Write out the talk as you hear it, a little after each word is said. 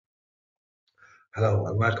Hello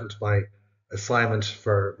and welcome to my assignment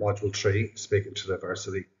for Module 3, Speaking to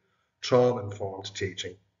Diversity, Trauma-Informed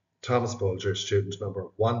Teaching. Thomas Bulger, student number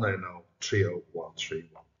 190303131.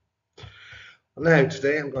 Now,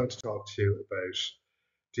 today I'm going to talk to you about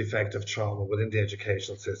the effect of trauma within the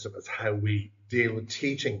educational system as how we deal with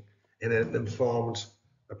teaching in an informed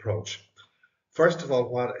approach. First of all,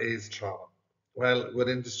 what is trauma? Well,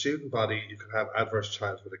 within the student body, you can have adverse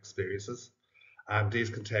childhood experiences, and these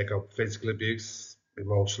can take up physical abuse,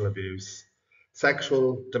 emotional abuse,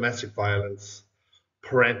 sexual, domestic violence,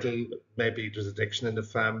 parental, maybe there's addiction in the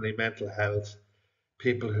family, mental health,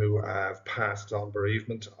 people who have passed on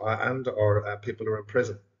bereavement, and or people who are in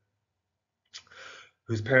prison,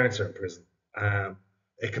 whose parents are in prison. Um,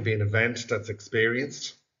 it can be an event that's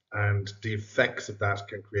experienced, and the effects of that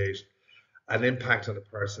can create an impact on a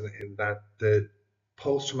person in that the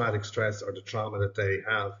post-traumatic stress or the trauma that they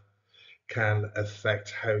have can affect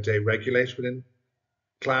how they regulate within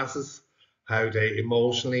classes, how they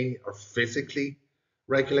emotionally or physically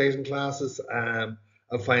regulate in classes, and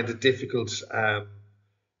find it difficult,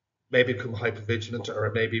 maybe become hypervigilant or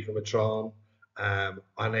maybe even withdrawn,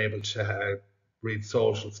 unable to read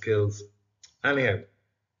social skills. Anyhow,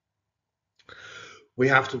 we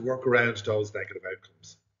have to work around those negative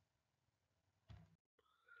outcomes.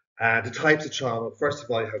 The types of trauma, first of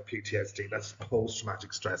all, you have PTSD, that's post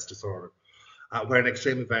traumatic stress disorder, where an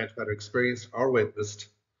extreme event, whether experienced or witnessed,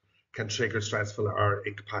 can trigger stressful or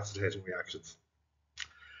incapacitating reactions.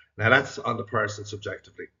 Now, that's on the person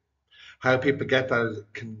subjectively. How people get that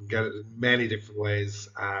can get it in many different ways,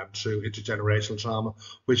 through intergenerational trauma,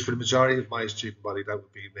 which for the majority of my student body, that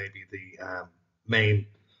would be maybe the main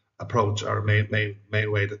approach or main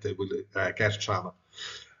way that they will get trauma.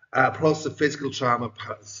 Process of physical trauma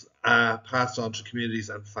passed on to communities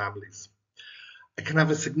and families. It can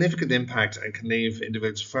have a significant impact and can leave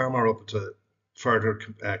individuals far more open to further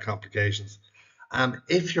complications.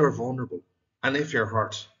 If you're vulnerable and if you're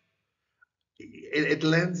hurt, it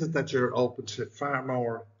lends it that you're open to far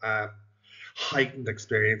more heightened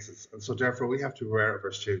experiences. And so, therefore, we have to be aware of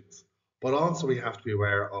our students. But also, we have to be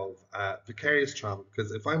aware of vicarious trauma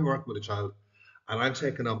because if I'm working with a child and I'm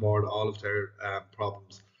taking on board all of their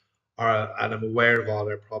problems, and I'm aware of all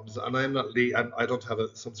their problems, and I'm not and I don't have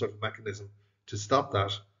some sort of mechanism to stop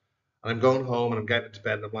that. And I'm going home and I'm getting into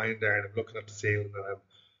bed and I'm lying there and I'm looking at the ceiling and I'm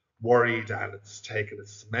worried and it's taking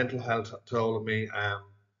its mental health toll on me.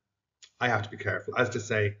 I have to be careful. As to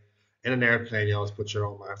say, in an airplane, you always put your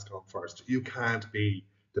own mask on first. You can't be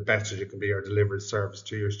the best that you can be or deliver a service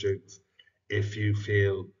to your students if you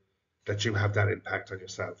feel that you have that impact on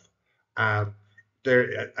yourself. Um,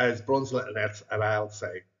 there, as Brunswick and I'll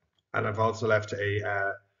say, and I've also left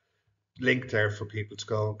a link there for people to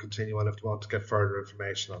go and continue on if they want to get further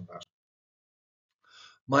information on that.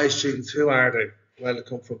 My students, who are they? Well, they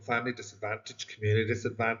come from family disadvantage, community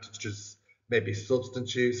disadvantages, maybe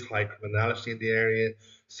substance use, high criminality in the area,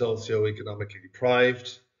 socio-economically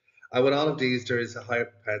deprived. With all of these, there is a higher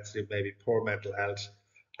propensity of maybe poor mental health,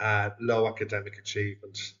 low academic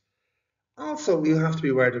achievement. Also, you have to be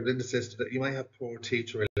aware that within the system that you might have poor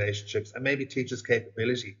teacher relationships and maybe teachers'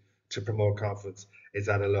 capability to promote confidence is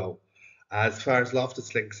at a low. As far as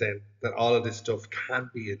Loftus links in, that all of this stuff can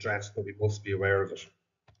be addressed, but we must be aware of it.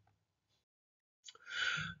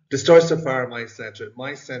 The story so far in my centre,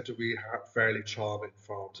 we have fairly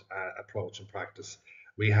trauma-informed approach and practice.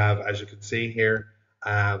 We have, as you can see here,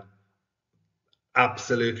 um,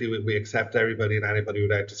 absolutely, we accept everybody and anybody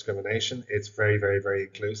without discrimination. It's very, very, very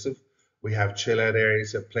inclusive. We have chill out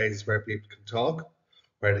areas of places where people can talk,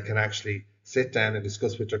 where they can actually sit down and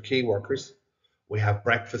discuss with their key workers. We have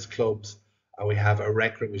breakfast clubs, and we have a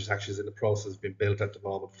rec room, which actually is in the process of being built at the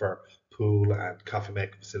moment for pool and coffee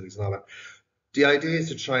making facilities and all that. The idea is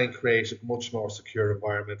to try and create a much more secure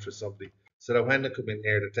environment for somebody so that when they come in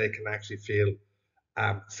here that they can actually feel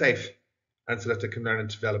safe and so that they can learn and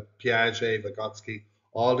develop. Piaget, Vygotsky,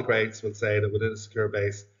 all the greats will say that within a secure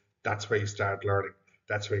base, that's where you start learning.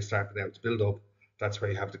 That's where you start being able to build up. That's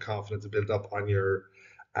where you have the confidence to build up on your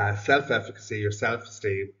self-efficacy, your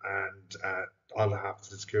self-esteem, and all that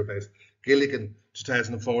happens in a secure base. Gilligan,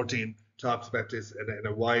 2014, talks about this in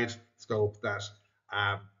a wide scope that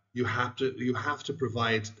um, you have to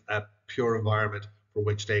provide a pure environment for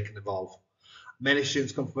which they can evolve. Many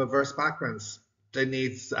students come from diverse backgrounds. They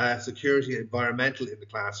need security, environmental in the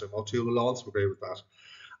classroom. O'Toole will also agree with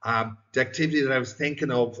that. The activity that I was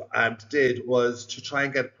thinking of and did was to try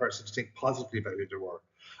and get a person to think positively about who they were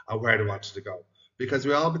and where they wanted to go. Because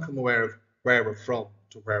we all become aware of where we're from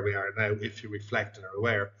to where we are now if you reflect and are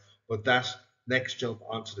aware. But that next jump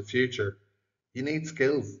onto the future, you need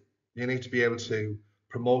skills. You need to be able to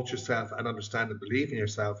promote yourself and understand and believe in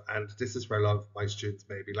yourself. And this is where a lot of my students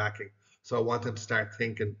may be lacking. So I want them to start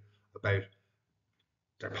thinking about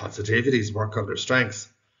their positivities, work on their strengths,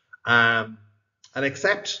 um, and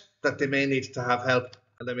accept that they may need to have help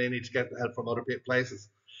and they may need to get help from other places.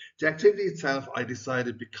 The activity itself, I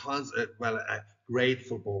decided because a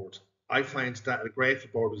grateful board. I find that a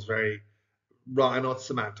grateful board was very raw. I know it's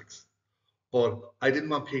semantics, but I didn't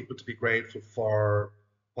want people to be grateful for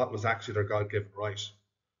what was actually their God-given right.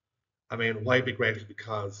 I mean, why be grateful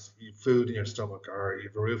because you have food in your stomach or you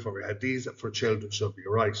have a roof over your head? These for children should be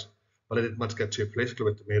right. But I didn't want to get too political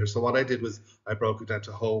with them either. So what I did was I broke it down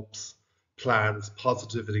to hopes, plans,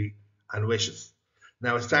 positivity, and wishes.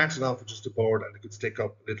 Now I started off with just a board, and I could stick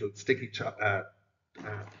up little sticky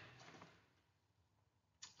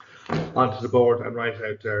onto the board and write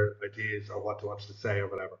out their ideas or what they wanted to say or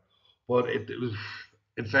whatever. But it was,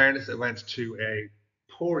 in fairness, it went to a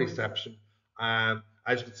poor reception.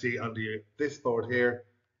 As you can see on this board here,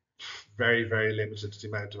 very, very limited the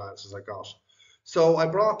amount of answers I got. So I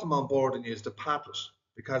brought them on board and used a Padlet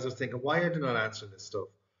because I was thinking, why are they not answering this stuff?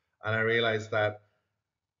 And I realized that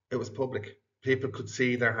it was public. People could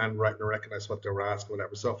see their handwriting and recognize what they were asking,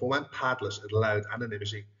 whatever. So if we went Padlet, it allowed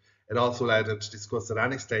anonymity. It also allowed them to discuss at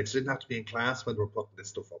any stage. They didn't have to be in class when they were putting this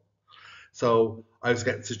stuff up. So I was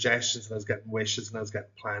getting suggestions and I was getting wishes and I was getting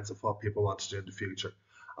plans of what people want to do in the future.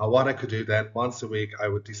 What I could do then, once a week, I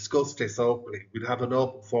would discuss this openly. We'd have an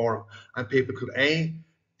open forum and people could A,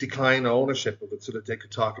 decline ownership of it so that they could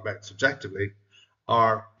talk about it subjectively,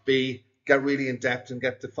 or B, get really in depth and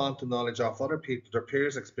get the font of knowledge off other people, their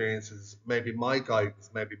peers' experiences, maybe my guidance,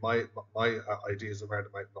 maybe my ideas of where they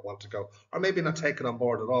might not want to go, or maybe not take it on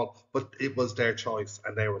board at all, but it was their choice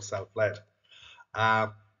and they were self-led.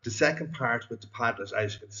 The second part with the Padlet,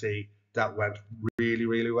 as you can see, that went really,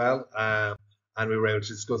 really well. And we were able to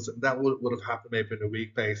discuss it. That would have happened maybe on a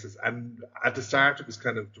week basis. And at the start, it was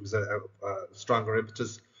there was a stronger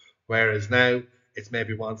impetus, whereas now it's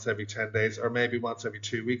maybe once every 10 days or maybe once every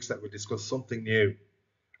 2 weeks that we discuss something new.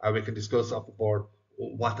 And we can discuss off the board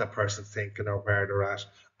what that person's thinking or where they're at.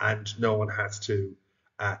 And no one has to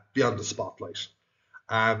be on the spotlight.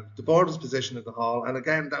 The board was positioned in the hall, and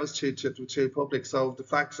again, that was too public. So the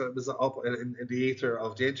fact that it was up in the ether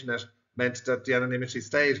of the internet meant that the anonymity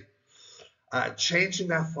stayed. Changing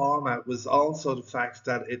that format was also the fact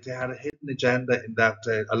that it had a hidden agenda in that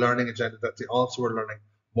a learning agenda that they also were learning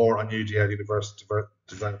more on UDL University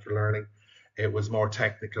Design for Learning. It was more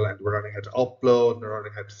technical, and we're learning how to upload and we're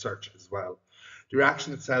learning how to search as well. The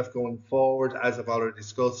reaction itself going forward, as I've already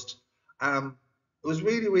discussed, it was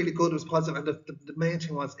really, really good. It was positive, and the main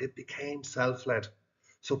thing was it became self-led.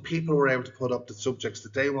 So people were able to put up the subjects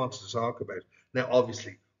that they wanted to talk about. Now,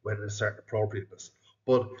 obviously, with a certain appropriateness,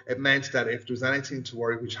 but it meant that if there was anything to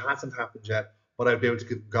worry, which hasn't happened yet, but I'd be able to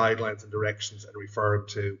give guidelines and directions and refer them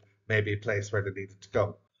to maybe a place where they needed to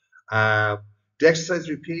go. The exercise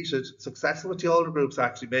repeated, successful with the older groups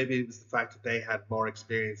actually. Maybe it was the fact that they had more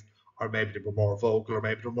experience, or maybe they were more vocal, or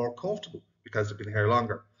maybe they were more comfortable because they've been here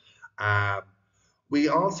longer. We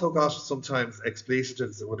also got sometimes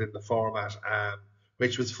explicitives within the format,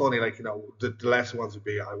 which was funny. Like, the lesson ones would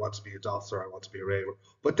be, I want to be a DOS or I want to be a raver.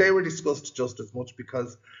 But they were discussed just as much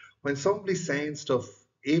because when somebody's saying stuff,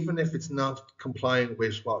 even if it's not complying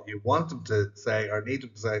with what you want them to say or need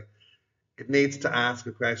them to say, it needs to ask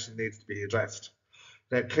a question, needs to be addressed.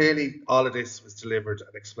 Now, clearly, all of this was delivered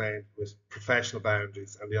and explained with professional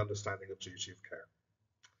boundaries and the understanding of duty of care.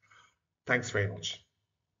 Thanks very much.